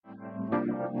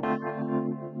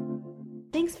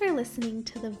Thanks for listening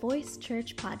to the Voice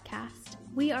Church podcast.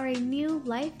 We are a new,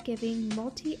 life-giving,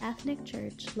 multi-ethnic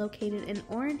church located in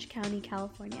Orange County,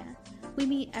 California. We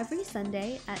meet every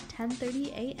Sunday at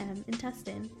 10:30 a.m. in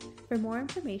Tustin. For more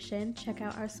information, check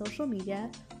out our social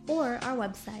media or our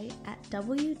website at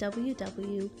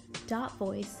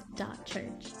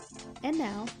www.voice.church. And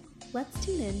now, let's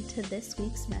tune in to this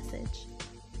week's message.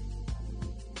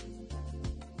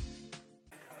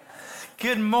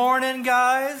 Good morning,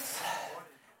 guys.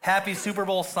 Happy Super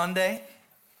Bowl Sunday.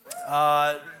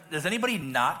 Does anybody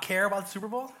not care about the Super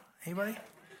Bowl? Anybody?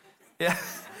 Yeah.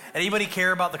 Anybody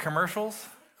care about the commercials?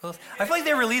 I feel like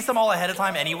they release them all ahead of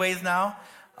time anyways now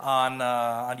on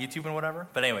YouTube and whatever.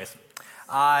 But anyways,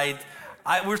 we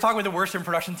were talking with the worship and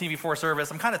production team before service.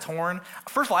 I'm kind of torn.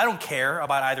 First of all, I don't care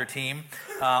about either team.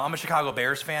 I'm a Chicago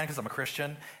Bears fan because I'm a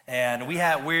Christian, and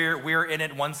we're in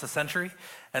it once a century,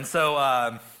 and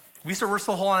so. We're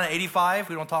still holding on at 85.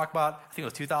 We don't talk about, I think it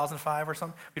was 2005 or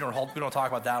something. We don't talk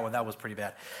about that one. That was pretty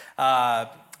bad.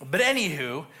 But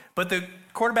anywho, the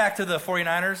quarterback to the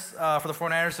 49ers, for the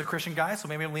 49ers is a Christian guy, so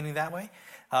maybe I'm leaning that way.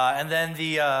 And then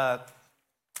the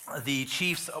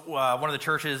Chiefs, one of the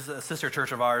churches, a sister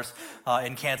church of ours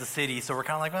in Kansas City, so we're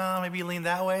kind of like, well, maybe lean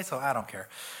that way, so I don't care.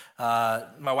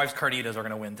 My wife's Carnitas are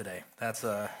going to win today. That's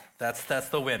the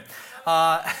win.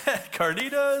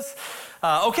 Carnitas.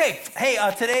 Okay, hey,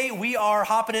 today we are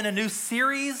hopping in a new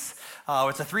series.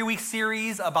 It's a 3-week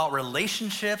series about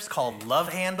relationships called Love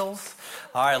Handles.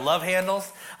 All right, Love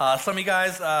Handles. Some of you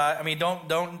guys,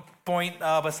 don't point,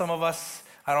 but some of us,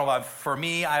 I don't know, for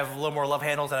me, I have a little more love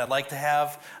handles than I'd like to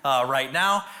have right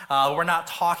now. We're not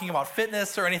talking about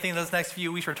fitness or anything this next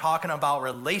few weeks. We're talking about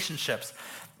relationships.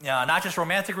 Not just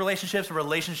romantic relationships, but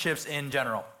relationships in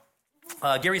general.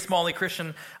 Gary Smalley,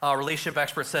 Christian relationship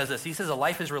expert, says this. He says a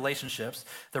life is relationships,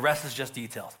 the rest is just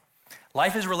details.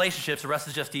 Life is relationships, the rest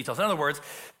is just details. In other words,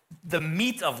 the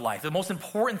meat of life, the most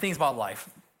important things about life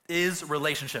is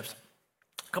relationships.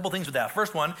 A couple things with that.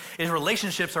 First one is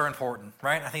relationships are important,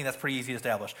 right? I think that's pretty easy to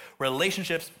establish.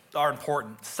 Relationships are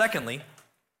important. Secondly,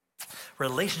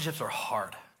 relationships are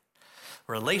hard.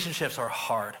 Relationships are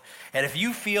hard. And if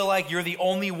you feel like you're the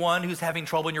only one who's having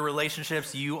trouble in your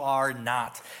relationships, you are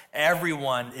not.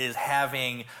 Everyone is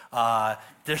having,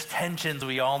 there's tensions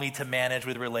we all need to manage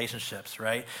with relationships,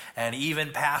 right? And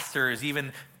even pastors,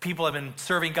 even people who have been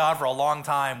serving God for a long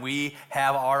time, we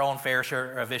have our own fair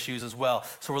share of issues as well.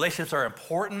 So relationships are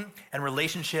important and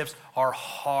relationships are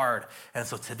hard. And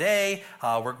so today,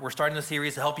 we're starting the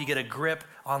series to help you get a grip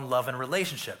on love and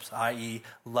relationships, i.e.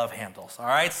 love handles. All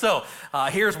right, so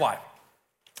here's why.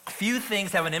 Few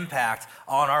things have an impact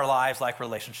on our lives like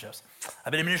relationships. I've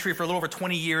been in ministry for a little over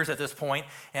 20 years at this point,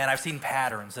 and I've seen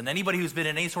patterns. And anybody who's been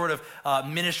in any sort of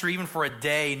ministry, even for a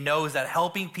day, knows that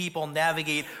helping people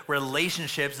navigate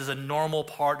relationships is a normal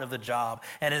part of the job.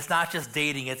 And it's not just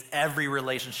dating, it's every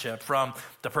relationship, from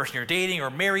the person you're dating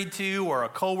or married to, or a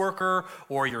coworker,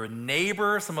 or your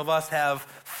neighbor. Some of us have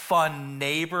fun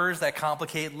neighbors that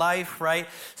complicate life, right?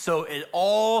 So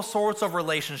all sorts of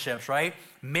relationships, right?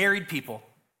 Married people.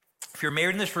 If you're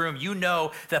married in this room, you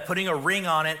know that putting a ring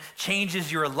on it changes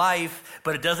your life,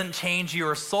 but it doesn't change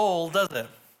your soul, does it?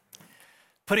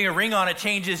 Putting a ring on it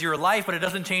changes your life, but it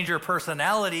doesn't change your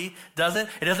personality, does it?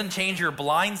 It doesn't change your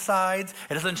blind sides.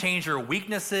 It doesn't change your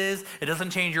weaknesses. It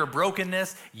doesn't change your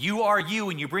brokenness. You are you,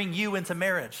 and you bring you into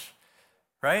marriage,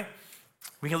 right?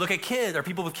 We can look at kids or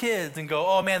people with kids and go,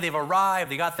 oh man, they've arrived.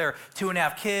 They got their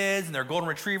 2.5 kids and their golden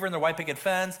retriever and their white picket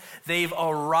fence. They've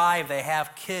arrived. They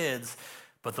have kids.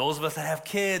 But those of us that have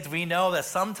kids, we know that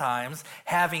sometimes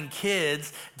having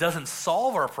kids doesn't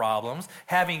solve our problems.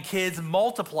 Having kids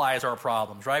multiplies our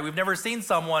problems, right? We've never seen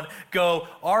someone go,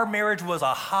 our marriage was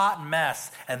a hot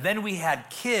mess, and then we had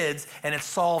kids, and it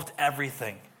solved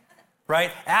everything,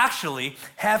 right? Actually,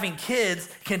 having kids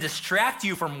can distract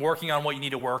you from working on what you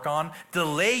need to work on,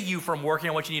 delay you from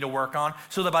working on what you need to work on,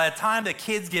 so that by the time the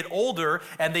kids get older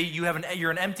and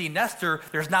you're an empty nester,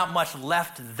 there's not much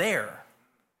left there.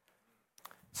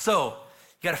 So,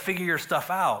 you got to figure your stuff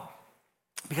out.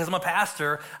 Because I'm a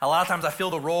pastor, a lot of times I feel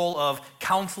the role of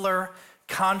counselor,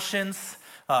 conscience,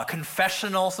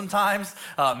 confessional sometimes,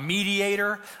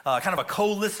 mediator, kind of a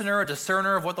co-listener, a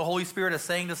discerner of what the Holy Spirit is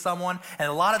saying to someone. And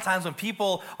a lot of times when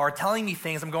people are telling me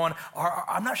things, I'm going,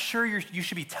 I'm not sure you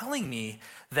should be telling me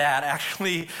that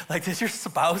actually. Like, does your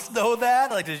spouse know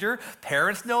that? Like, does your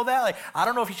parents know that? Like, I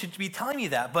don't know if you should be telling me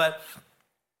that, but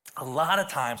a lot of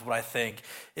times what I think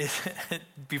is,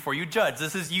 before you judge,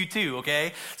 this is you too,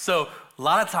 okay? So a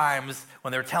lot of times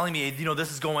when they're telling me,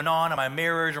 this is going on in my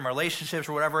marriage or my relationships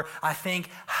or whatever, I think,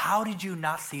 how did you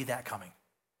not see that coming?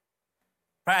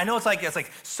 Right? I know it's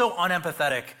like so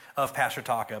unempathetic of Pastor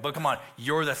Taka, but come on,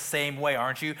 you're the same way,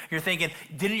 aren't you? You're thinking,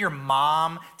 didn't your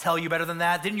mom tell you better than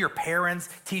that? Didn't your parents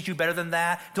teach you better than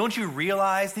that? Didn't you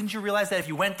realize that if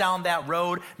you went down that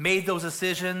road, made those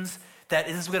decisions, that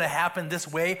this is going to happen this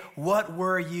way? What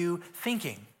were you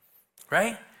thinking?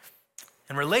 Right?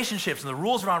 And relationships and the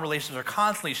rules around relationships are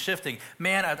constantly shifting.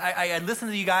 Man, I listen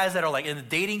to you guys that are like in the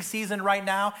dating season right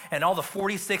now and all the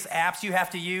 46 apps you have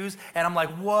to use. And I'm like,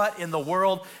 what in the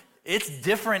world? It's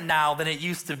different now than it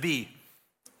used to be,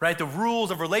 right? The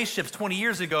rules of relationships 20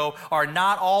 years ago are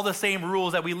not all the same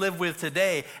rules that we live with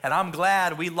today. And I'm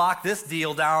glad we locked this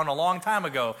deal down a long time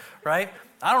ago, right?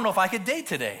 I don't know if I could date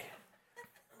today.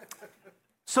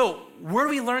 So where do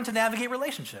we learn to navigate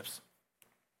relationships?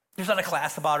 There's not a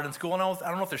class about it in school. I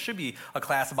don't know if there should be a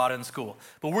class about it in school.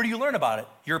 But where do you learn about it?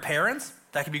 Your parents?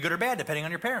 That can be good or bad, depending on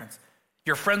your parents.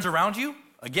 Your friends around you?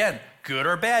 Again, good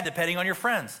or bad, depending on your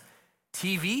friends.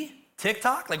 TV?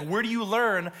 TikTok? Like, where do you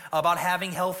learn about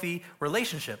having healthy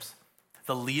relationships?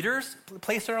 The leaders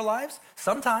placed in our lives?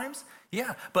 Sometimes,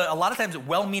 yeah. But a lot of times,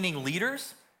 well-meaning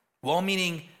leaders,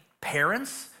 well-meaning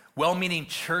parents, well-meaning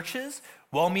churches,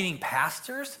 well-meaning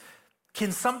pastors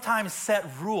can sometimes set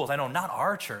rules. I know not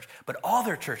our church, but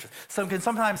other churches. Some can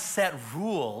sometimes set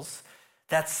rules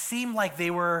that seem like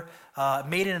they were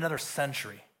made in another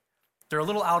century. They're a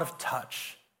little out of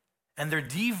touch, and they're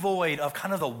devoid of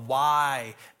kind of the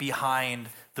why behind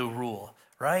the rule,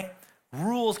 right?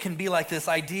 Rules can be like this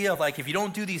idea of like, if you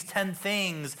don't do these 10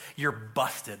 things, you're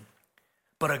busted.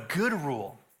 But a good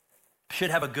rule should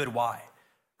have a good why,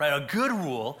 right? A good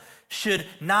rule should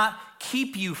not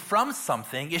keep you from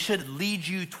something. It should lead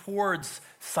you towards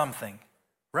something,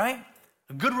 right?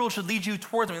 A good rule should lead you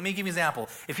towards something. Let me give you an example.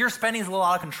 If your spending is a little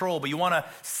out of control, but you want to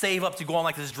save up to go on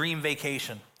like this dream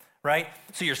vacation, right?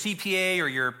 So your CPA or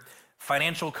your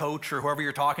financial coach or whoever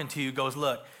you're talking to goes,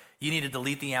 look, you need to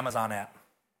delete the Amazon app,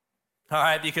 all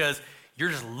right? Because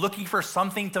you're just looking for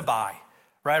something to buy,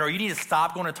 right? Or you need to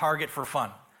stop going to Target for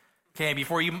fun. Okay,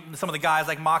 before some of the guys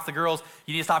like mock the girls,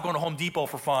 you need to stop going to Home Depot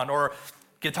for fun or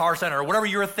Guitar Center or whatever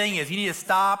your thing is. You need to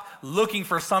stop looking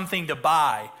for something to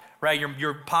buy, right?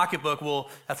 Your pocketbook will,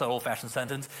 that's an old-fashioned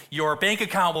sentence, your bank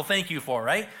account will thank you for,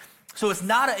 right? So it's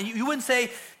not, you wouldn't say,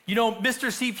 you know, Mr.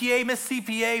 CPA, Miss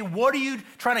CPA, what are you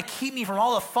trying to keep me from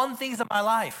all the fun things of my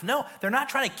life? No, they're not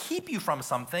trying to keep you from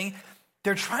something.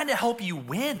 They're trying to help you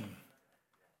win.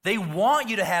 They want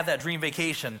you to have that dream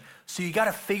vacation, so you got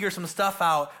to figure some stuff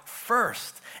out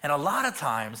first. And a lot of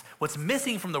times, what's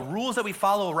missing from the rules that we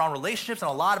follow around relationships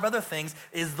and a lot of other things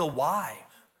is the why.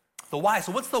 The why.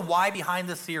 So what's the why behind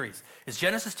this series? It's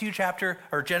Genesis chapter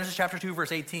 2,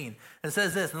 verse 18. And it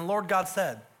says this, and the Lord God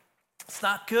said, it's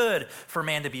not good for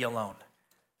man to be alone.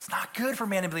 It's not good for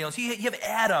man to be alone. So you have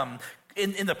Adam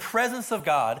in the presence of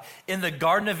God in the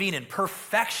Garden of Eden,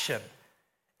 perfection.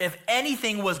 If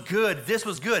anything was good, this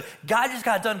was good. God just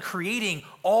got done creating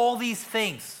all these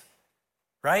things,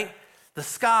 right? The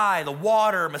sky, the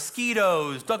water,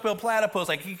 mosquitoes, duck-billed platypus.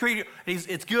 Like he created,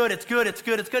 it's good.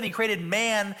 And he created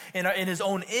man in his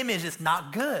own image. It's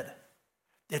not good.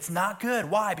 It's not good.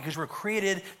 Why? Because we're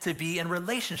created to be in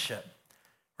relationship.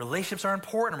 Relationships are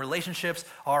important. Relationships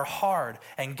are hard.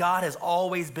 And God has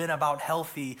always been about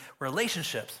healthy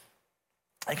relationships.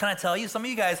 And can I tell you, some of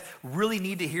you guys really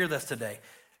need to hear this today.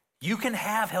 You can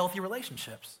have healthy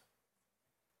relationships.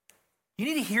 You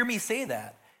need to hear me say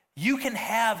that. You can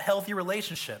have healthy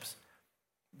relationships.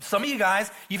 Some of you guys,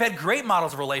 you've had great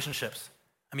models of relationships.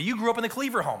 I mean, you grew up in the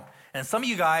Cleaver home, and some of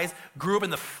you guys grew up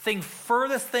in the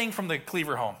furthest thing from the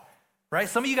Cleaver home, right?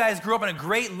 Some of you guys grew up in a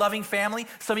great, loving family.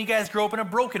 Some of you guys grew up in a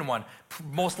broken one,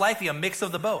 most likely a mix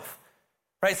of the both.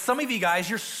 Right? Some of you guys,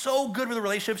 you're so good with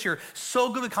relationships. You're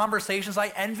so good with conversations. I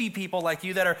envy people like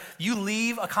you you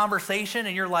leave a conversation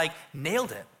and you're like,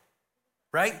 nailed it.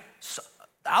 Right? So,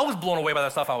 I was blown away by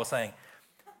that stuff I was saying.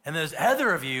 And there's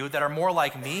other of you that are more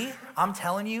like me. I'm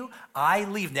telling you,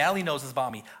 Natalie knows this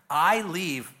about me. I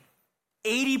leave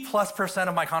 80+%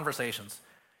 of my conversations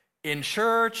in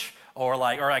church or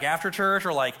like after church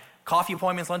or like coffee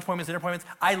appointments, lunch appointments, dinner appointments.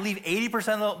 I leave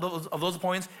 80% of those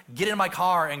appointments, get in my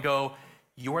car and go,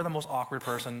 you are the most awkward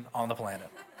person on the planet.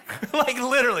 Like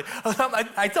literally.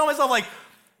 I tell myself like,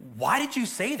 why did you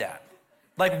say that?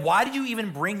 Like, why did you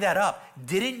even bring that up?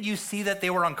 Didn't you see that they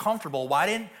were uncomfortable?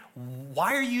 Why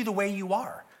are you the way you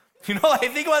are? You know, I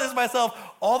think about this myself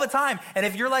all the time. And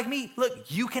if you're like me, look,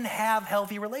 you can have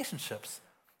healthy relationships.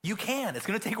 You can. It's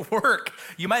going to take work.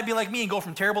 You might be like me and go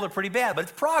from terrible to pretty bad, but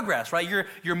it's progress, right?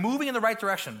 You're moving in the right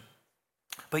direction.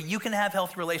 But you can have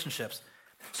healthy relationships.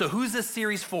 So who's this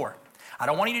series for? I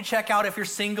don't want you to check out if you're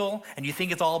single and you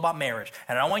think it's all about marriage.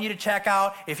 And I don't want you to check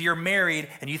out if you're married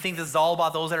and you think this is all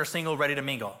about those that are single ready to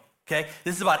mingle. Okay?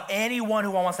 This is about anyone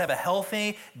who wants to have a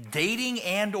healthy dating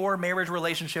and or marriage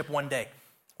relationship one day.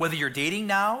 Whether you're dating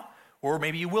now or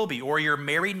maybe you will be, or you're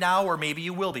married now or maybe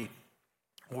you will be.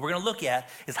 What we're going to look at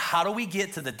is how do we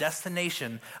get to the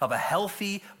destination of a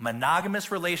healthy,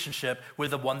 monogamous relationship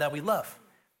with the one that we love.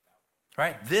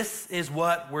 Right? This is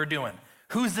what we're doing.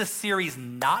 Who's this series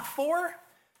not for?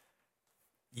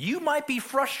 You might be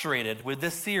frustrated with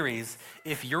this series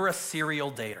if you're a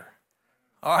serial dater.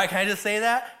 All right, can I just say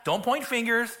that? Don't point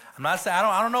fingers. I'm not saying,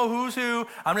 I don't know who's who.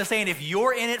 I'm just saying if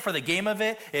you're in it for the game of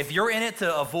it, if you're in it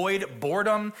to avoid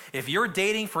boredom, if you're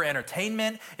dating for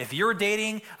entertainment, if you're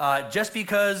dating just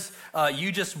because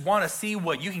you just want to see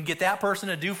what you can get that person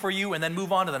to do for you and then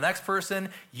move on to the next person,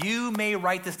 you may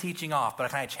write this teaching off. But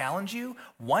can I challenge you?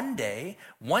 One day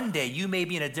you may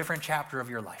be in a different chapter of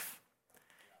your life.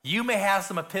 You may have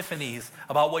some epiphanies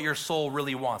about what your soul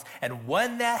really wants. And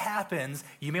when that happens,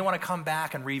 you may want to come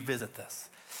back and revisit this.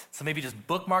 So maybe just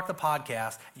bookmark the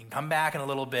podcast. You can come back in a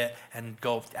little bit and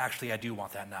go, actually, I do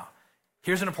want that now.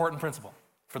 Here's an important principle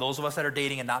for those of us that are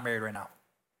dating and not married right now.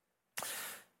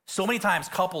 So many times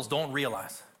couples don't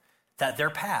realize that their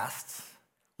pasts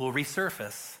will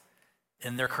resurface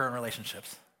in their current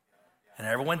relationships. And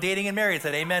everyone dating and married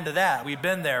said amen to that. We've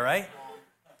been there, right?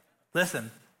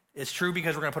 Listen. It's true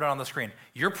because we're going to put it on the screen.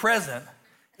 Your present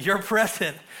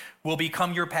will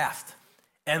become your past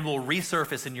and will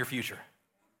resurface in your future.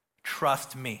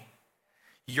 Trust me.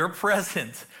 Your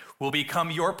present will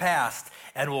become your past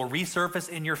and will resurface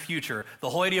in your future. The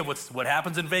whole idea of what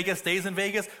happens in Vegas stays in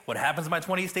Vegas, what happens in my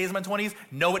 20s stays in my 20s,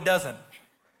 no, it doesn't.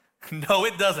 No,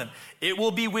 it doesn't. It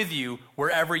will be with you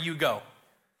wherever you go.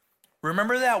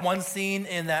 Remember that one scene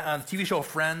in that TV show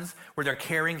Friends where they're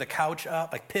carrying the couch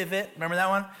up, like Pivot? Remember that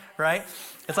one, right?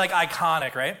 It's like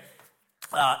iconic, right?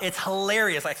 It's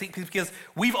hilarious, I think, because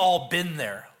we've all been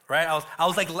there, right? I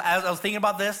was thinking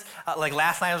about this, like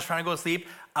last night I was trying to go to sleep.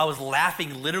 I was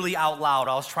laughing literally out loud.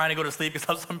 I was trying to go to sleep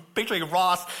because I'm picturing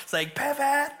Ross saying,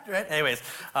 Pivot, right? Anyways,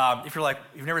 if you're like,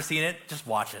 you've never seen it, just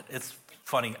watch it. It's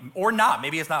funny, or not.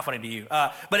 Maybe it's not funny to you.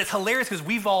 But it's hilarious because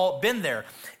we've all been there.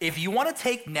 If you want to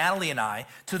take Natalie and I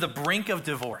to the brink of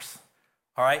divorce,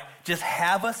 all right, just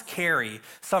have us carry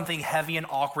something heavy and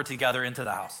awkward together into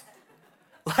the house.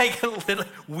 Like,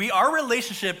 our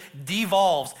relationship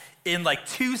devolves in like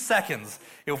 2 seconds.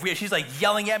 She's like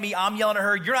yelling at me, I'm yelling at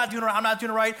her, you're not doing it right, I'm not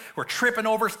doing it right. We're tripping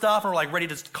over stuff, and we're like ready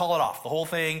to call it off. The whole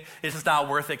thing is just not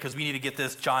worth it because we need to get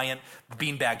this giant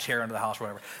beanbag chair into the house or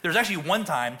whatever. There's actually one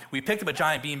time we picked up a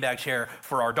giant beanbag chair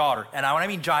for our daughter. And when I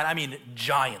mean giant, I mean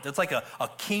giant. It's like a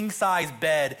king-size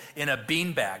bed in a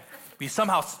beanbag. We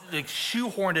somehow like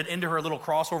shoehorned it into her little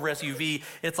crossover SUV.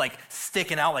 It's like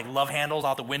sticking out like love handles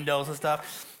out the windows and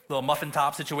stuff. Little muffin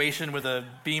top situation with a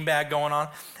beanbag going on.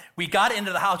 We got it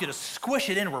into the house. You had to squish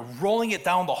it in. We're rolling it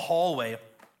down the hallway.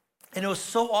 And it was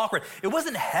so awkward. It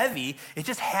wasn't heavy. It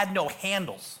just had no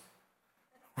handles.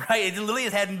 Right? It literally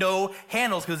had no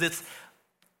handles because it's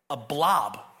a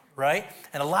blob. Right?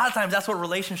 And a lot of times that's what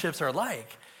relationships are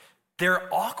like.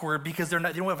 They're awkward because they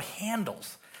don't have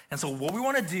handles. And so what we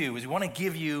want to do is we want to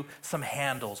give you some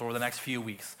handles over the next few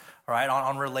weeks, all right,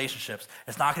 on relationships.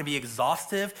 It's not going to be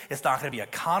exhaustive. It's not going to be a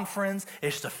conference.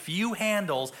 It's just a few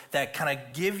handles that kind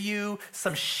of give you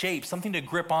some shape, something to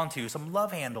grip onto, some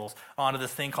love handles onto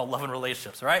this thing called love and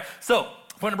relationships, all right? So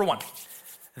point number one.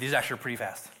 These actually are pretty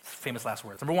fast. Famous last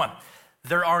words. Number one,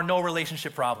 there are no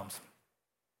relationship problems.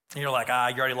 And you're like, you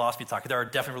already lost me talking. There are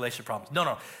definitely relationship problems.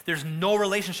 No, there's no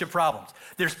relationship problems.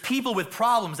 There's people with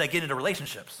problems that get into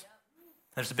relationships.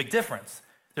 There's a big difference.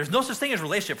 There's no such thing as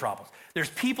relationship problems. There's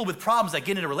people with problems that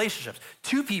get into relationships.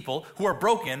 Two people who are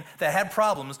broken, that had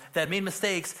problems, that made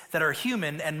mistakes, that are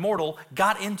human and mortal,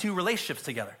 got into relationships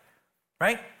together,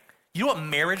 right? You know what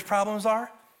marriage problems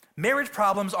are? Marriage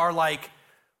problems are like,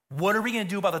 what are we going to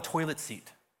do about the toilet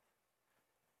seat,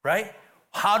 right?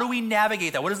 How do we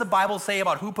navigate that? What does the Bible say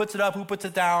about who puts it up, who puts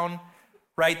it down,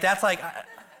 right? That's like,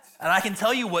 and I can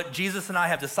tell you what Jesus and I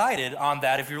have decided on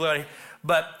that if you're really,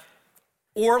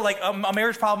 or like a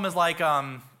marriage problem is like,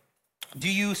 do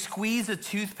you squeeze a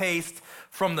toothpaste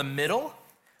from the middle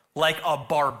like a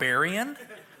barbarian?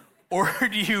 Or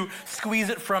do you squeeze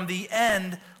it from the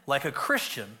end like a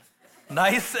Christian?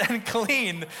 Nice and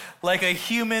clean, like a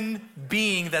human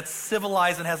being that's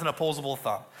civilized and has an opposable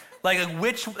thumb. Like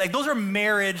those are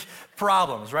marriage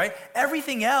problems, right?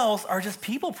 Everything else are just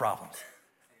people problems,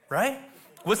 right?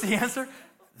 What's the answer?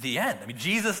 The end. I mean,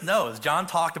 Jesus knows. John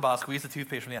talked about squeeze the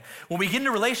toothpaste from the end. When we get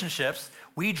into relationships,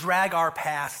 we drag our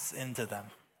pasts into them,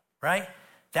 right?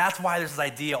 That's why there's this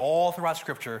idea all throughout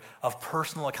Scripture of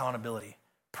personal accountability.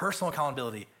 Personal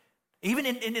accountability. Even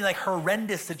in like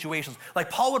horrendous situations. Like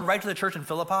Paul would write to the church in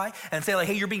Philippi and say like,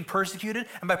 hey, you're being persecuted.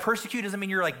 And by persecuted doesn't mean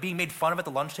you're like being made fun of at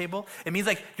the lunch table. It means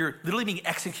like you're literally being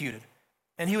executed.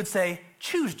 And he would say,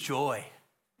 choose joy.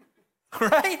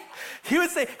 Right? He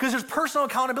would say, because there's personal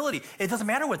accountability. It doesn't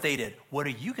matter what they did. What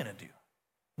are you going to do?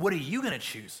 What are you going to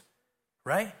choose?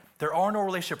 Right? There are no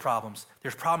relationship problems.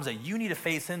 There's problems that you need to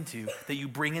face into that you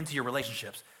bring into your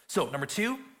relationships. So number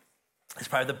 2 is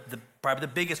probably the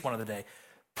biggest one of the day.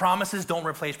 Promises don't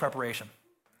replace preparation.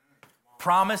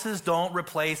 Promises don't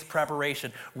replace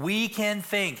preparation. We can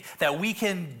think that we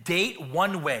can date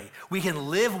one way. We can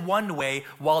live one way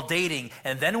while dating.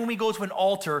 And then when we go to an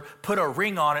altar, put a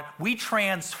ring on it, we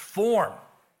transform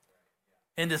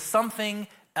into something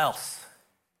else.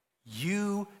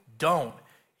 You don't.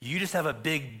 You just have a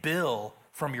big bill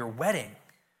from your wedding.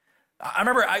 I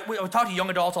remember I would talk to young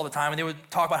adults all the time, and they would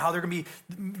talk about how their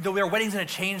wedding's going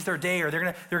to change their day, or they're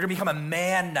going to become a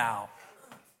man now.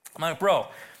 I'm like, bro,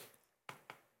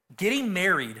 getting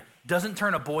married doesn't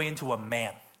turn a boy into a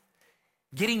man.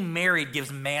 Getting married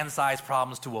gives man-sized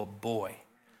problems to a boy.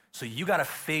 So you got to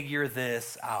figure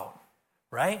this out,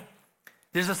 right?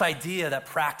 There's this idea that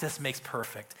practice makes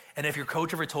perfect. And if your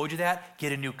coach ever told you that,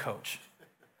 get a new coach.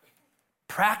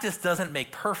 Practice doesn't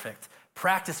make perfect.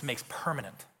 Practice makes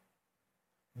permanent.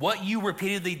 What you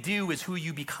repeatedly do is who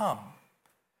you become.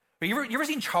 You ever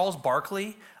seen Charles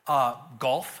Barkley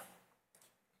golf?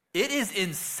 It is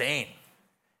insane.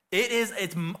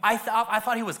 I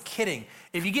thought he was kidding.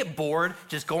 If you get bored,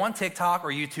 just go on TikTok or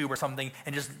YouTube or something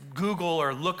and just Google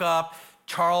or look up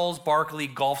Charles Barkley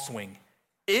golf swing.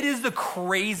 It is the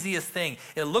craziest thing.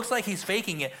 It looks like he's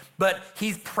faking it, but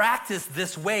he's practiced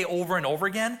this way over and over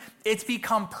again. It's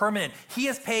become permanent. He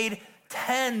has paid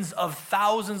tens of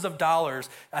thousands of dollars.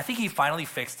 I think he finally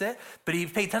fixed it, but he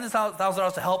paid tens of thousands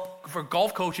of dollars for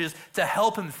golf coaches to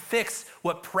help him fix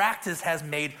what practice has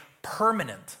made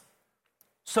permanent.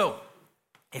 So,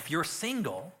 if you're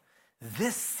single,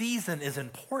 this season is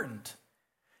important.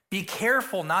 Be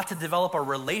careful not to develop a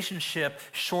relationship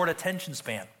short attention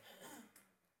span.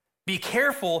 Be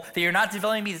careful that you're not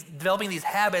developing these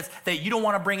habits that you don't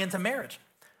want to bring into marriage.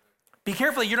 Be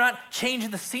careful that you're not changing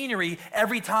the scenery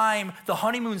every time the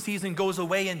honeymoon season goes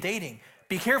away in dating.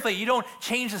 Be careful that you don't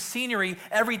change the scenery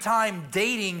every time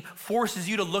dating forces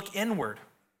you to look inward,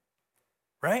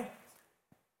 right?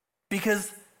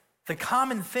 Because the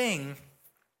common thing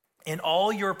in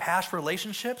all your past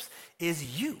relationships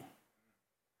is you.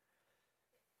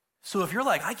 So if you're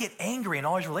like, I get angry in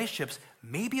all these relationships,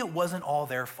 maybe it wasn't all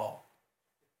their fault.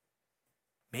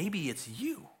 Maybe it's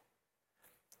you.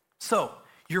 So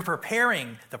you're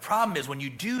preparing. The problem is when you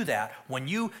do that, when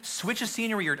you switch a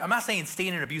scenery, I'm not saying stay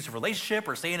in an abusive relationship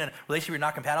or stay in a relationship you're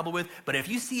not compatible with, but if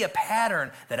you see a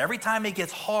pattern that every time it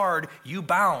gets hard, you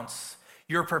bounce,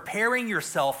 you're preparing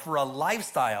yourself for a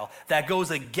lifestyle that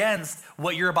goes against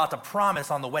what you're about to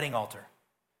promise on the wedding altar.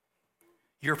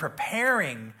 You're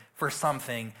preparing for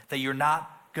something that you're not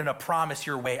going to promise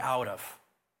your way out of.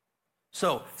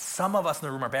 So some of us in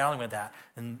the room are battling with that.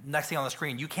 And next thing on the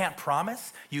screen, you can't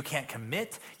promise, you can't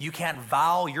commit, you can't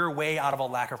vow your way out of a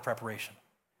lack of preparation.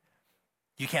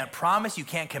 You can't promise, you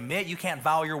can't commit, you can't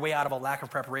vow your way out of a lack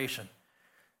of preparation.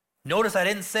 Notice I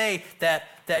didn't say that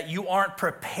you aren't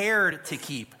prepared to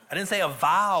keep. I didn't say a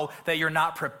vow that you're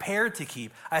not prepared to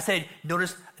keep. I said,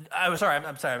 I'm sorry,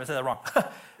 I said that wrong.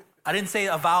 I didn't say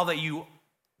a vow that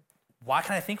why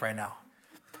can I think right now?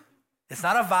 It's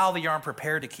not a vow that you aren't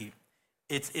prepared to keep.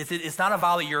 It's not a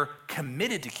vow that you're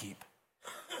committed to keep,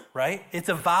 right? It's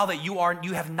a vow that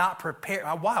you have not prepared.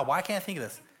 Wow, why can't I think of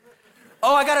this?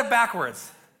 Oh, I got it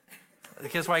backwards.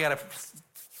 Here's why I got to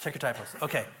check your typos.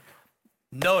 Okay,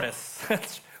 notice.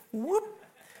 Whoop.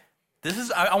 This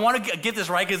is, I want to get this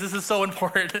right because this is so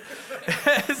important.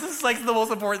 This is like the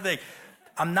most important thing.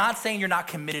 I'm not saying you're not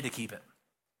committed to keep it.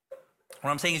 What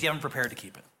I'm saying is you haven't prepared to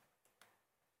keep it.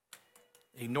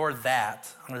 Ignore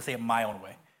that. I'm going to say it my own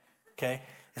way. Okay?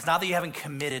 It's not that you haven't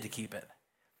committed to keep it.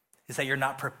 It's that you're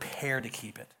not prepared to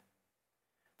keep it.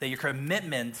 That your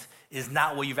commitment is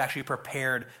not what you've actually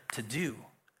prepared to do.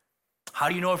 How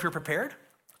do you know if you're prepared?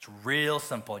 It's real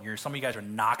simple. Some of you guys are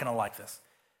not going to like this.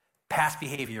 Past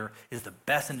behavior is the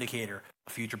best indicator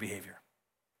of future behavior.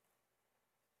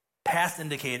 Past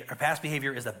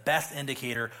behavior is the best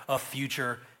indicator of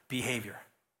future behavior.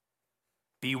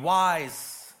 Be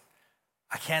wise.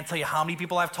 I can't tell you how many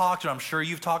people I've talked to. I'm sure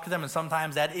you've talked to them, and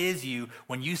sometimes that is you.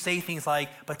 When you say things like,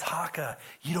 but Taka,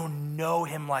 you don't know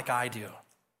him like I do.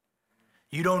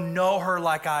 You don't know her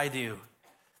like I do.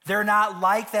 They're not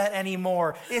like that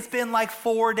anymore. It's been like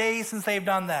 4 days since they've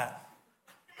done that.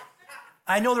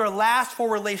 I know their last 4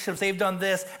 relationships, they've done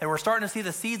this, and we're starting to see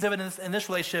the seeds of it in this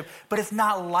relationship, but it's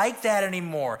not like that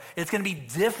anymore. It's going to be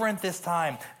different this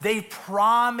time. They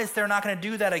promise they're not going to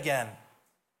do that again.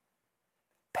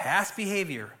 Past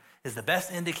behavior is the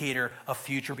best indicator of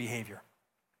future behavior.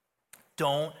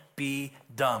 Don't be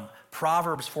dumb.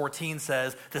 Proverbs 14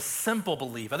 says, the simple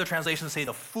believe. Other translations say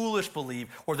the foolish believe,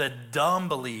 or the dumb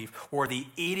believe, or the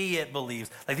idiot believes.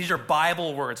 Like, these are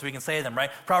Bible words, so we can say them, right?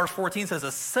 Proverbs 14 says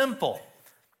the simple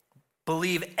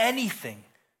believe anything,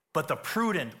 but the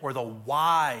prudent or the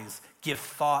wise give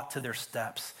thought to their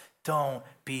steps. Don't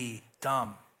be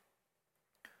dumb.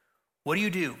 What do you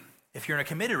do if you're in a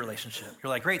committed relationship? You're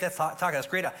like, great, that's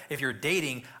great. If you're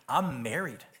dating, I'm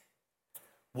married.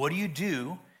 What do you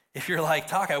do if you're like,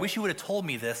 Taka, I wish you would have told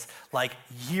me this like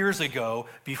years ago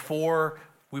before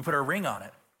we put our ring on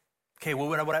it? Okay, what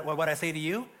would I say to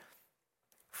you?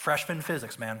 Freshman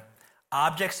physics, man.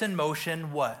 Objects in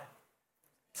motion, what?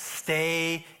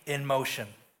 Stay in motion.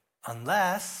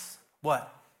 Unless,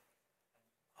 what?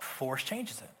 A force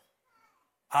changes it.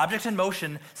 Objects in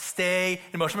motion stay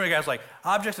in motion. Remember, guys, like,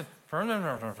 objects in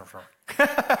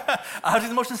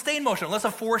motion stay in motion unless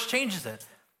a force changes it.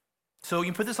 So you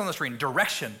can put this on the screen.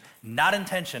 Direction, not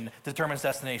intention, determines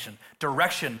destination.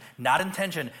 Direction, not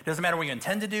intention. Doesn't matter what you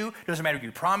intend to do. Doesn't matter what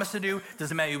you promise to do.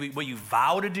 Doesn't matter what you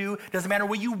vow to do. Doesn't matter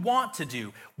what you want to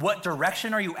do. What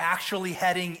direction are you actually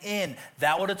heading in?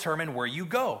 That will determine where you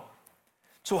go.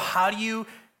 So how do you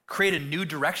create a new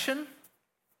direction?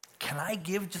 Can I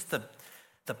give just the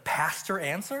pastor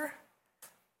answer?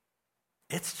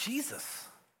 It's Jesus.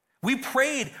 We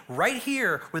prayed right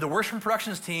here with the worship and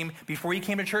productions team before you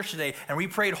came to church today, and we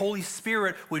prayed, Holy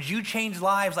Spirit, would you change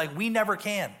lives like we never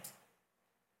can?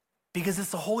 Because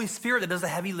it's the Holy Spirit that does the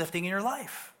heavy lifting in your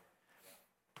life.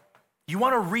 You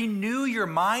want to renew your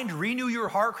mind, renew your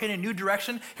heart, create a new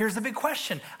direction? Here's the big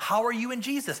question. How are you in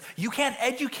Jesus? You can't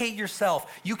educate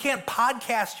yourself. You can't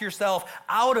podcast yourself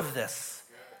out of this.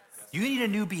 You need a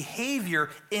new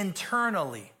behavior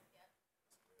internally.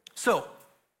 So,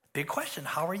 big question,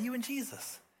 how are you in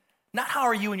Jesus? Not how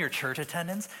are you in your church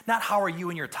attendance, not how are you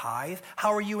in your tithe,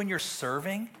 how are you in your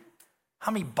serving,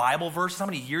 how many Bible verses, how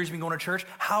many years you've been going to church,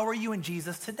 how are you in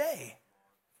Jesus today?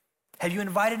 Have you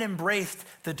invited and embraced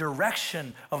the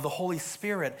direction of the Holy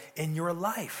Spirit in your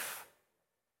life?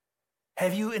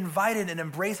 Have you invited and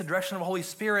embraced the direction of the Holy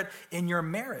Spirit in your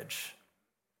marriage?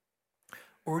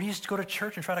 Or do you just go to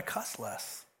church and try to cuss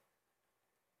less?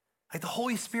 Like, the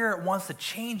Holy Spirit wants to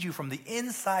change you from the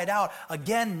inside out.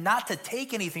 Again, not to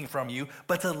take anything from you,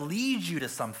 but to lead you to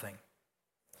something.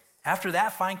 After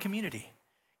that, find community.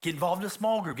 Get involved in a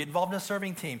small group. Get involved in a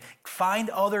serving team. Find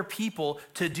other people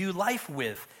to do life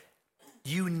with.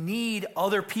 You need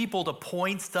other people to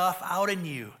point stuff out in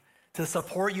you, to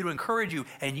support you, to encourage you,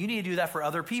 and you need to do that for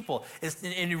other people.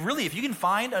 And really, if you can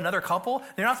find another couple,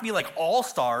 they don't have to be like all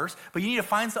stars, but you need to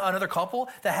find another couple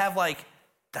that have like,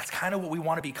 that's kind of what we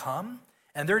want to become.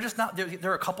 And they're just not,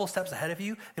 they're a couple steps ahead of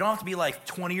you. They don't have to be like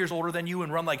 20 years older than you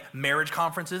and run like marriage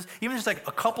conferences. Even just like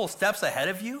a couple steps ahead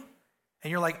of you.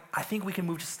 And you're like, I think we can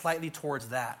move just slightly towards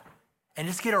that. And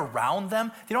just get around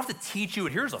them. They don't have to teach you,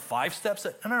 and here's a 5 steps.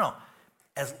 No.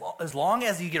 As long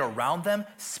as you get around them,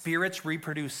 spirits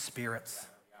reproduce spirits.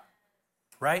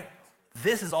 Right?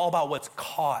 This is all about what's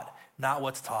caught, not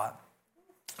what's taught.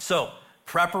 So,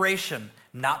 preparation,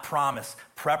 not promise.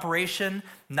 Preparation,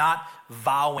 not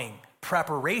vowing.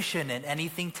 Preparation in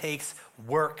anything takes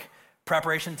work.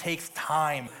 Preparation takes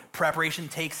time. Preparation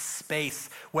takes space.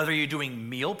 Whether you're doing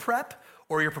meal prep,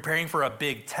 or you're preparing for a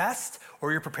big test,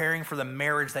 or you're preparing for the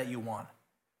marriage that you want.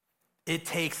 It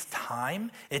takes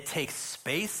time, it takes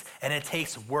space, and it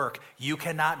takes work. You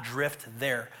cannot drift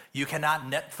there. You cannot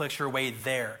Netflix your way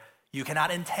there. You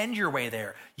cannot intend your way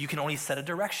there. You can only set a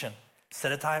direction.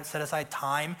 Set aside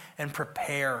time and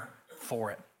prepare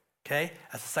for it. Okay?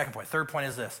 That's the second point. Third point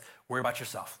is this. Worry about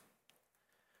yourself.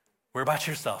 Worry about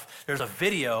yourself. There's a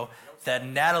video that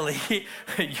Natalie,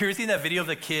 you've seen that video of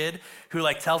the kid who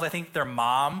like tells, I think, their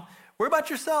mom, worry about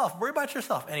yourself. Worry about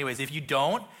yourself. Anyways, if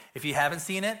you haven't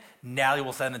seen it, Natalie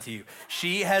will send it to you.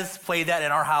 She has played that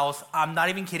in our house, I'm not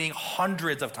even kidding,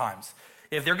 hundreds of times.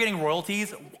 If they're getting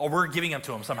royalties, we're giving them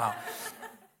to them somehow.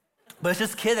 But it's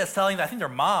this kid that's telling, I think, their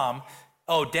mom,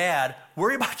 oh, Dad,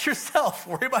 worry about yourself.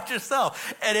 Worry about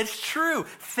yourself. And it's true.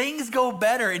 Things go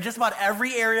better in just about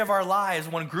every area of our lives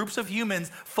when groups of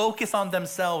humans focus on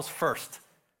themselves first.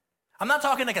 I'm not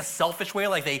talking like a selfish way,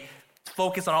 like they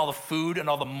focus on all the food and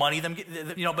all the money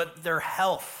but their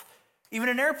health. Even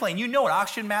an airplane, an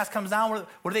oxygen mask comes down.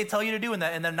 What do they tell you to do in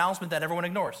the announcement that everyone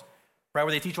ignores? right?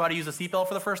 Where they teach you how to use a seatbelt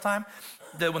for the first time.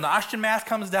 When the oxygen mask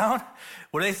comes down,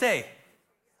 what do they say?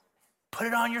 Put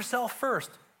it on yourself first.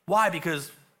 Why?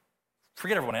 Because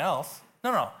forget everyone else.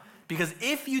 No. Because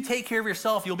if you take care of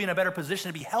yourself, you'll be in a better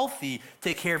position to be healthy,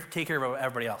 take care of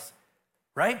everybody else,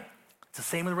 right? It's the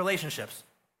same with relationships.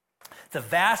 The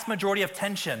vast majority of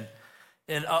tension,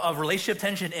 of relationship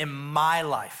tension in my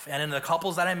life and in the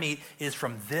couples that I meet is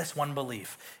from this one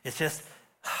belief. It's just,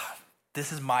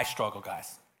 this is my struggle,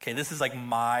 guys. Okay, this is like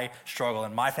my struggle.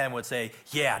 And my family would say,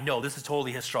 yeah, no, this is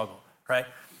totally his struggle, right?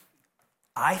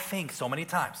 I think so many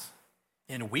times,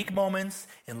 in weak moments,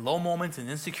 in low moments, in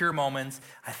insecure moments,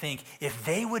 I think if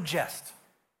they would just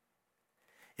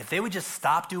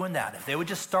stop doing that, if they would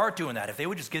just start doing that, if they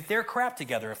would just get their crap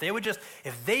together, if they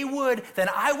would, then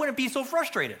I wouldn't be so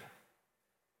frustrated,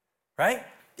 right?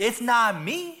 It's not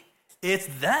me, it's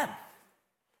them.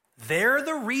 They're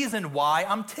the reason why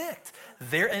I'm ticked.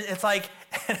 It's like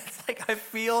I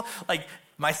feel like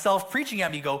myself preaching at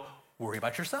me, go, worry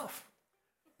about yourself.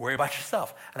 Worry about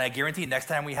yourself. And I guarantee next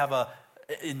time we have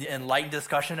an enlightened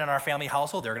discussion in our family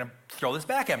household, they're going to throw this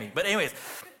back at me. But anyways,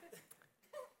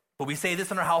 but we say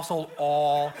this in our household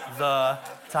all the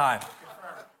time.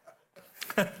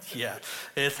 Yeah,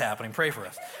 it's happening. Pray for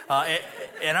us.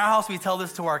 In our house, we tell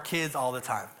this to our kids all the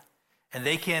time. And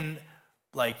they can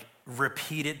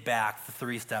repeat it back, the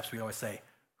 3 steps we always say.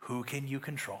 Who can you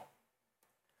control?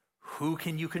 Who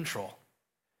can you control?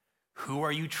 Who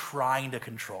are you trying to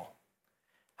control?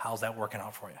 How's that working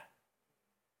out for you?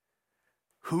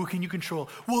 Who can you control?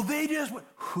 Well,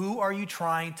 who are you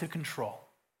trying to control?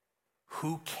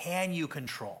 Who can you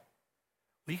control?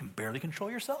 Well, you can barely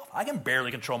control yourself. I can barely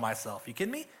control myself. You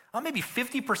kidding me? I'm maybe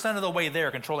 50% of the way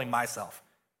there controlling myself,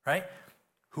 right?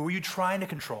 Who are you trying to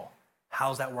control?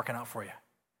 How's that working out for you?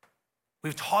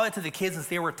 We've taught it to the kids since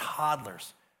they were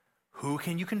toddlers. Who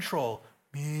can you control?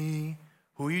 Me.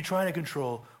 Who are you trying to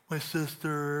control? My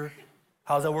sister.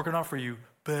 How's that working out for you?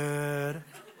 Bad.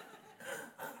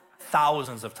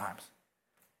 Thousands of times.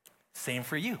 Same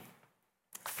for you.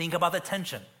 Think about the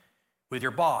tension with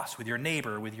your boss, with your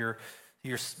neighbor, with your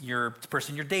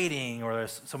person you're dating, or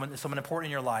someone important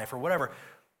in your life, or whatever.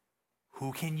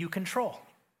 Who can you control?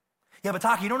 Yeah, but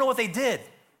Taki, you don't know what they did.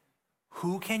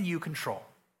 Who can you control?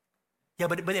 Yeah,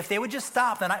 but if they would just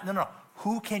stop, then no.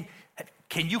 Who can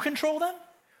you control them?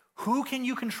 Who can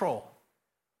you control?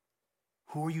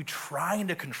 Who are you trying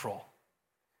to control?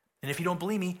 And if you don't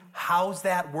believe me, how's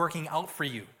that working out for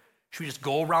you? Should we just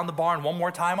go around the barn one more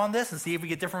time on this and see if we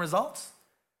get different results?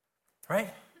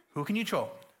 Right? Who can you control?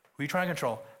 Who are you trying to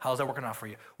control? How's that working out for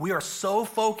you? We are so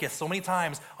focused so many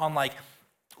times on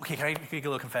okay, can I make a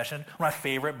little confession? One of my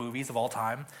favorite movies of all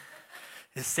time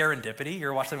is Serendipity. You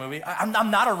ever watched that movie?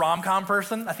 I'm not a rom-com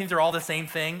person. I think they're all the same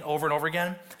thing over and over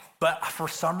again. But for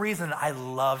some reason, I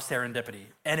love Serendipity.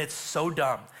 And it's so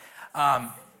dumb.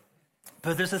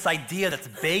 But there's this idea that's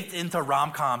baked into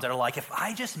rom-coms that are like, if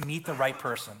I just meet the right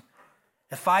person,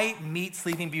 if I meet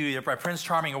Sleeping Beauty or Prince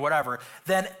Charming or whatever,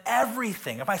 then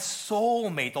everything, if my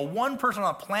soulmate, the one person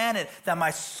on the planet that my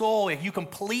soul, if you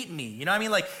complete me, you know what I mean?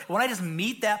 Like when I just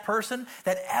meet that person,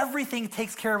 that everything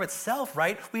takes care of itself,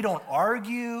 right? We don't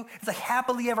argue. It's like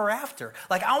happily ever after.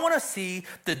 Like I want to see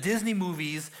the Disney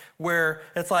movies where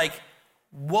it's like,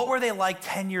 what were they like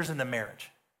 10 years into marriage?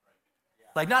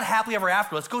 Like not happily ever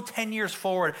after. Let's go 10 years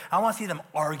forward. I want to see them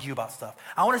argue about stuff.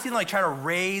 I want to see them try to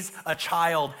raise a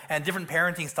child and different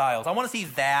parenting styles. I want to see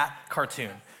that cartoon.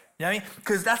 You know what I mean?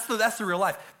 Because that's the real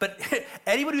life. But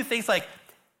anybody who thinks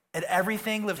and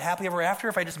everything lived happily ever after,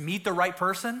 if I just meet the right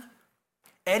person,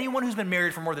 anyone who's been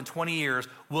married for more than 20 years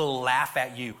will laugh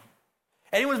at you.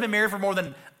 Anyone who's been married for more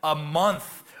than a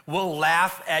month will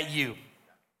laugh at you.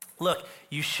 Look,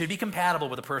 you should be compatible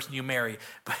with the person you marry,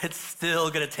 but it's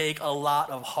still going to take a lot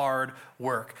of hard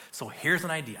work. So here's an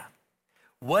idea.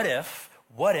 What if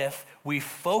we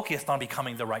focused on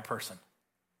becoming the right person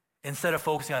instead of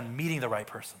focusing on meeting the right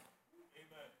person?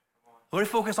 What if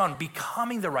we focus on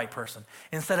becoming the right person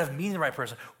instead of meeting the right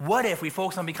person? What if we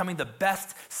focus on becoming the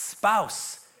best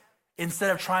spouse instead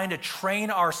of trying to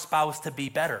train our spouse to be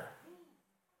better?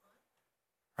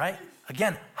 Right?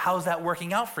 Again, how's that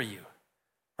working out for you?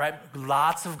 Right?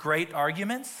 Lots of great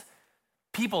arguments.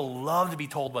 People love to be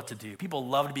told what to do. People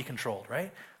love to be controlled,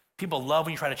 right? People love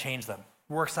when you try to change them.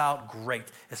 Works out great,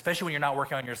 especially when you're not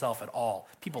working on yourself at all.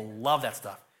 People love that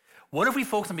stuff. What if we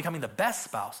focus on becoming the best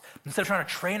spouse instead of trying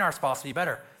to train our spouse to be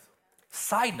better?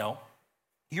 Side note,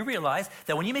 you realize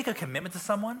that when you make a commitment to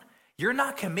someone, you're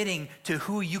not committing to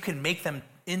who you can make them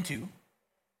into,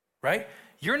 right?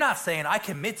 You're not saying, I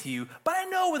commit to you, but I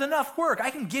know with enough work, I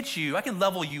can get you, I can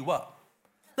level you up.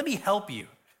 Let me help you.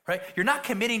 right? You're not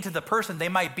committing to the person they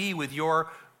might be with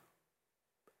your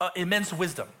immense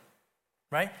wisdom,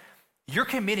 right? You're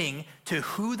committing to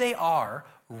who they are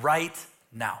right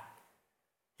now.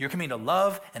 You're committing to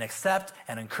love and accept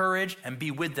and encourage and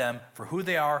be with them for who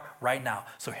they are right now.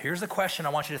 So here's the question I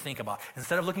want you to think about.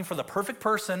 Instead of looking for the perfect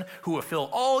person who will fill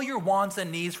all your wants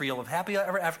and needs for you to live happy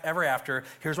ever after,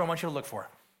 here's what I want you to look for.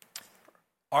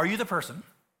 Are you the person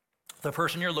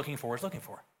you're looking for is looking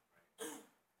for?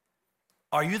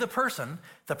 Are you the person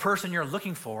you're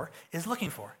looking for is looking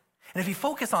for? And if you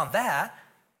focus on that,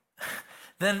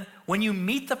 then when you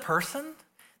meet the person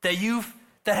that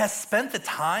has spent the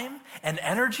time and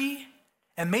energy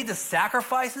and made the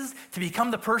sacrifices to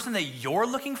become the person that you're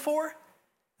looking for,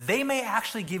 they may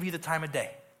actually give you the time of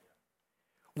day.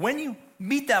 When you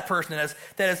meet that person that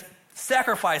has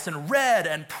sacrificed and read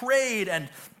and prayed and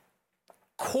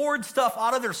poured stuff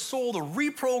out of their soul to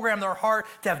reprogram their heart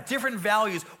to have different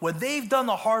values, when they've done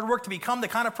the hard work to become the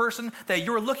kind of person that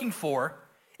you're looking for,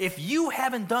 if you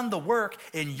haven't done the work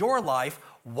in your life,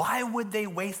 why would they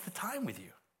waste the time with you?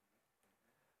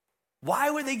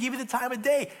 Why would they give you the time of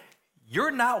day?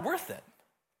 You're not worth it,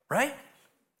 right?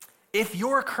 If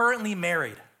you're currently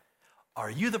married, are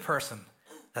you the person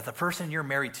that the person you're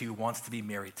married to wants to be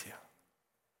married to?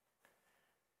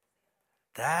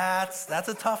 That's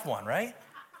a tough one, right?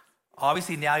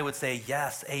 Obviously, now you would say,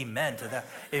 yes, amen to that.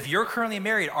 If you're currently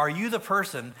married, are you the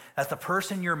person that the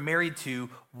person you're married to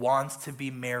wants to be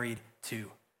married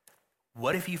to?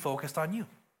 What if you focused on you?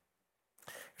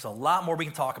 There's a lot more we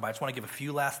can talk about. I just want to give a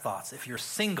few last thoughts. If you're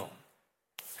single,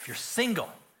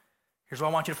 here's what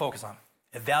I want you to focus on.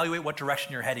 Evaluate what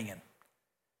direction you're heading in.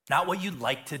 Not what you'd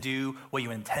like to do, what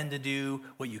you intend to do,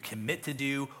 what you commit to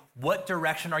do. What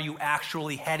direction are you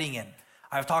actually heading in?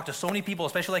 I've talked to so many people,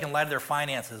 especially like in light of their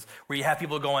finances, where you have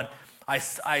people going, I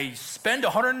spend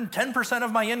 110%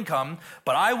 of my income,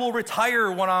 but I will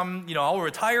retire when I'll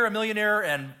retire a millionaire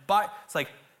and buy. It's like,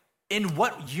 in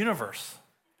what universe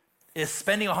is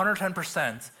spending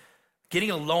 110%,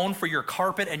 getting a loan for your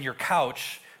carpet and your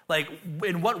couch, like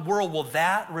in what world will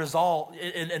that result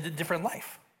in a different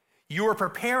life? You are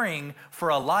preparing for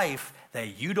a life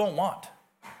that you don't want,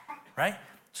 right?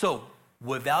 So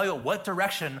evaluate what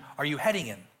direction are you heading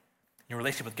in your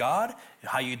relationship with God,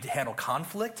 how you handle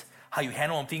conflict, how you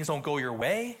handle when things don't go your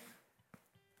way.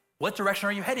 What direction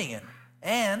are you heading in?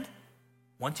 And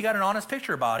once you got an honest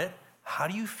picture about it, how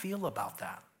do you feel about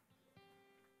that?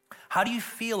 How do you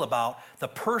feel about the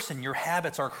person your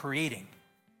habits are creating?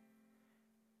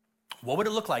 What would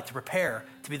it look like to prepare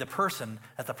to be the person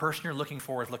that the person you're looking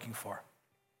for is looking for?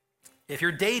 If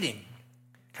you're dating,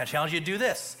 can I challenge you to do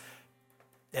this?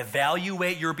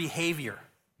 Evaluate your behavior.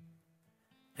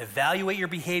 Evaluate your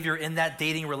behavior in that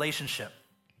dating relationship.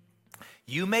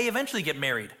 You may eventually get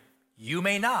married. You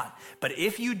may not. But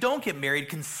if you don't get married,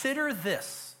 consider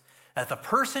this, that the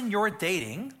person you're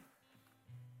dating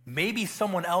may be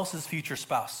someone else's future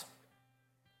spouse.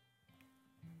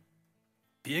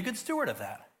 Be a good steward of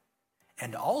that.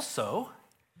 And also,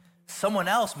 someone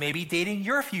else may be dating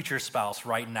your future spouse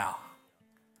right now.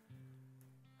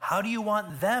 How do you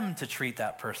want them to treat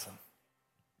that person?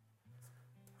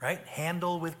 Right?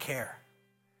 Handle with care.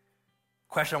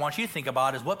 Question I want you to think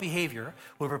about is what behavior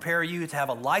will prepare you to have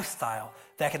a lifestyle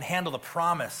that can handle the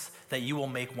promise that you will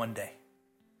make one day?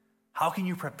 How can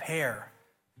you prepare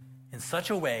in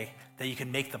such a way that you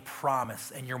can make the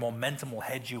promise and your momentum will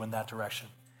head you in that direction?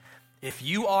 If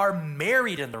you are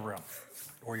married in the room,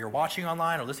 or you're watching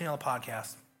online or listening on the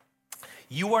podcast,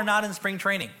 you are not in spring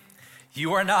training.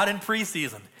 You are not in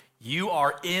preseason. You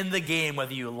are in the game,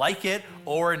 whether you like it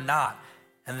or not.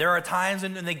 And there are times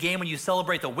in the game when you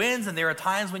celebrate the wins, and there are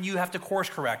times when you have to course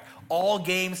correct. All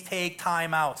games take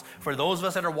timeouts. For those of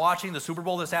us that are watching the Super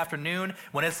Bowl this afternoon,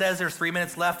 when it says there's 3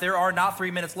 minutes left, there are not 3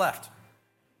 minutes left.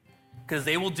 Because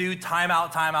they will do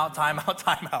timeout, timeout, timeout,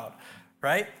 timeout,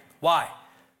 right? Why?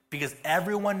 Because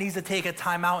everyone needs to take a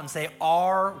timeout and say,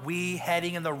 are we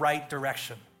heading in the right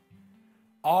direction?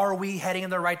 Are we heading in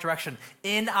the right direction?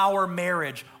 In our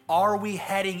marriage, are we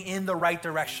heading in the right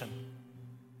direction?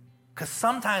 Because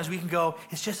sometimes we can go,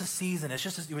 it's just a season. It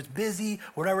was busy,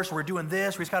 whatever, so we're doing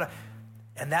this. We just got to,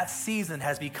 and that season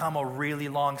has become a really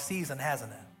long season,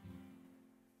 hasn't it?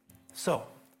 So,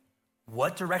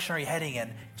 what direction are you heading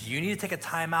in? Do you need to take a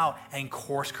time out and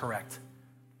course correct?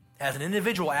 As an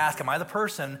individual, ask, am I the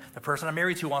person I'm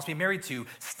married to wants to be married to?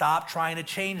 Stop trying to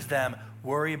change them.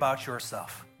 Worry about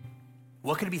yourself.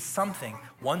 What could be something,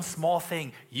 one small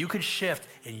thing you could shift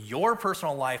in your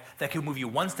personal life that could move you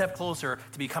one step closer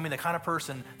to becoming the kind of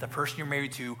person the person you're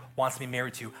married to wants to be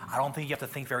married to? I don't think you have to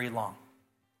think very long.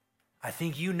 I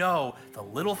think you know the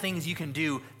little things you can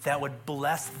do that would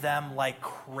bless them like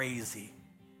crazy.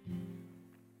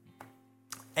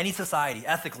 Any society,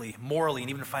 ethically, morally, and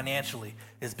even financially,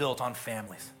 is built on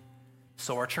families.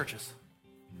 So are churches.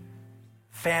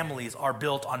 Families are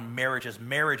built on marriages.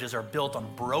 Marriages are built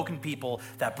on broken people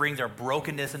that bring their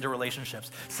brokenness into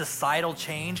relationships. Societal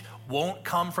change won't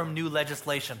come from new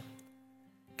legislation.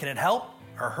 Can it help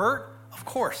or hurt? Of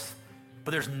course.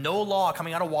 But there's no law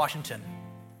coming out of Washington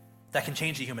that can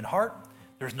change the human heart.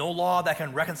 There's no law that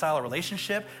can reconcile a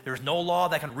relationship. There's no law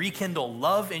that can rekindle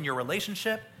love in your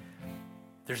relationship.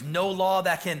 There's no law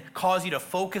that can cause you to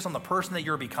focus on the person that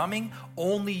you're becoming.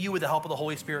 Only you, with the help of the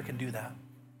Holy Spirit, can do that.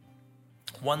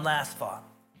 One last thought.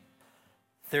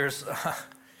 I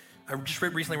just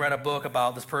recently read a book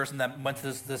about this person that went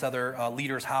to this other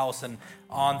leader's house, and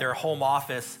on their home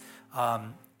office they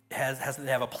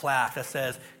have a plaque that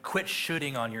says, "Quit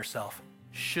shoulding on yourself."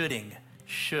 Shoulding,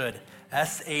 should.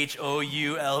 SHOULDING.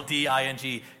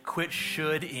 Quit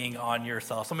shoulding on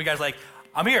yourself. Some of you guys are like,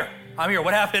 I'm here.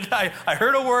 What happened? I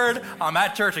heard a word. I'm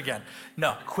at church again.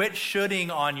 No, quit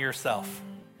shoulding on yourself.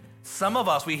 Some of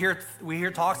us, we hear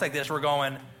talks like this, we're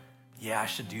going, yeah, I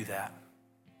should do that.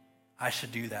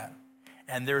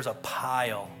 And there's a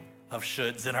pile of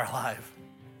shoulds in our life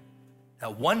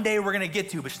that one day we're going to get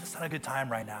to, but it's not a good time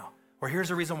right now. Or here's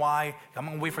the reason why. I'm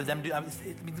going to wait for them to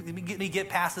let me get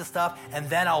past this stuff, and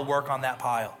then I'll work on that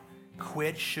pile.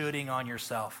 Quit shoulding on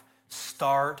yourself.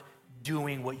 Start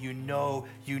doing what you know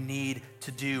you need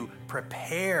to do.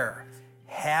 Prepare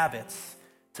habits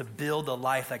to build the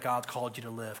life that God's called you to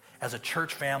live. As a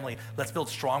church family, let's build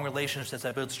strong relationships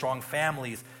that build strong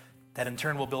families that in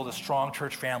turn will build a strong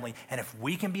church family. And if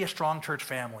we can be a strong church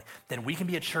family, then we can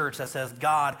be a church that says,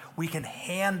 God, we can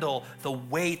handle the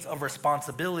weight of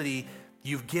responsibility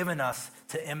you've given us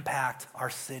to impact our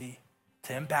city,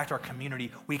 to impact our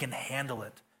community. We can handle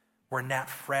it. We're not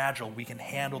fragile. We can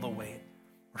handle the weight.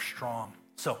 We're strong.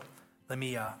 So let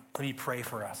me pray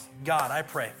for us. God, I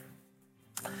pray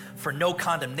for no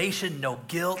condemnation, no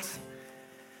guilt.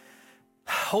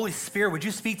 Holy Spirit, would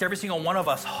you speak to every single one of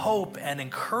us hope and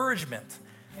encouragement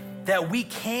that we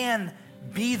can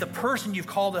be the person you've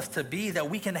called us to be, that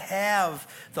we can have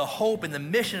the hope and the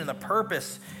mission and the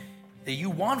purpose that you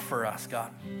want for us,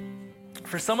 God.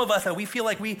 For some of us that we feel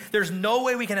like there's no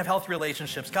way we can have healthy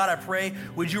relationships. God, I pray,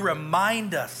 would you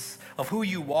remind us of who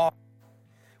you are?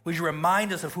 Would you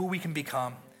remind us of who we can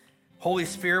become? Holy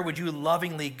Spirit, would you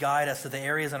lovingly guide us to the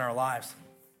areas in our lives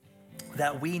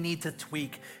that we need to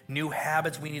tweak, new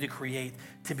habits we need to create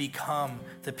to become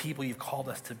the people you've called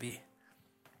us to be,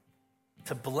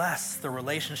 to bless the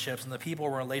relationships and the people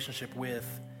we're in relationship with.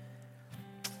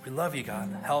 We love you,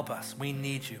 God. Help us. We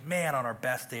need you. Man, on our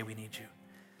best day, we need you.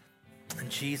 In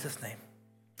Jesus' name,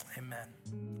 amen.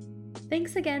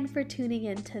 Thanks again for tuning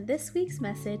in to this week's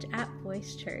message at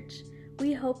Voice Church.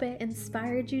 We hope it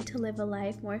inspired you to live a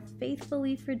life more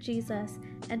faithfully for Jesus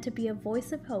and to be a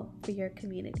voice of hope for your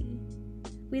community.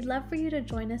 We'd love for you to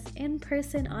join us in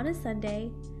person on a Sunday,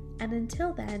 and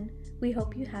until then, we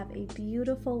hope you have a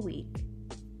beautiful week.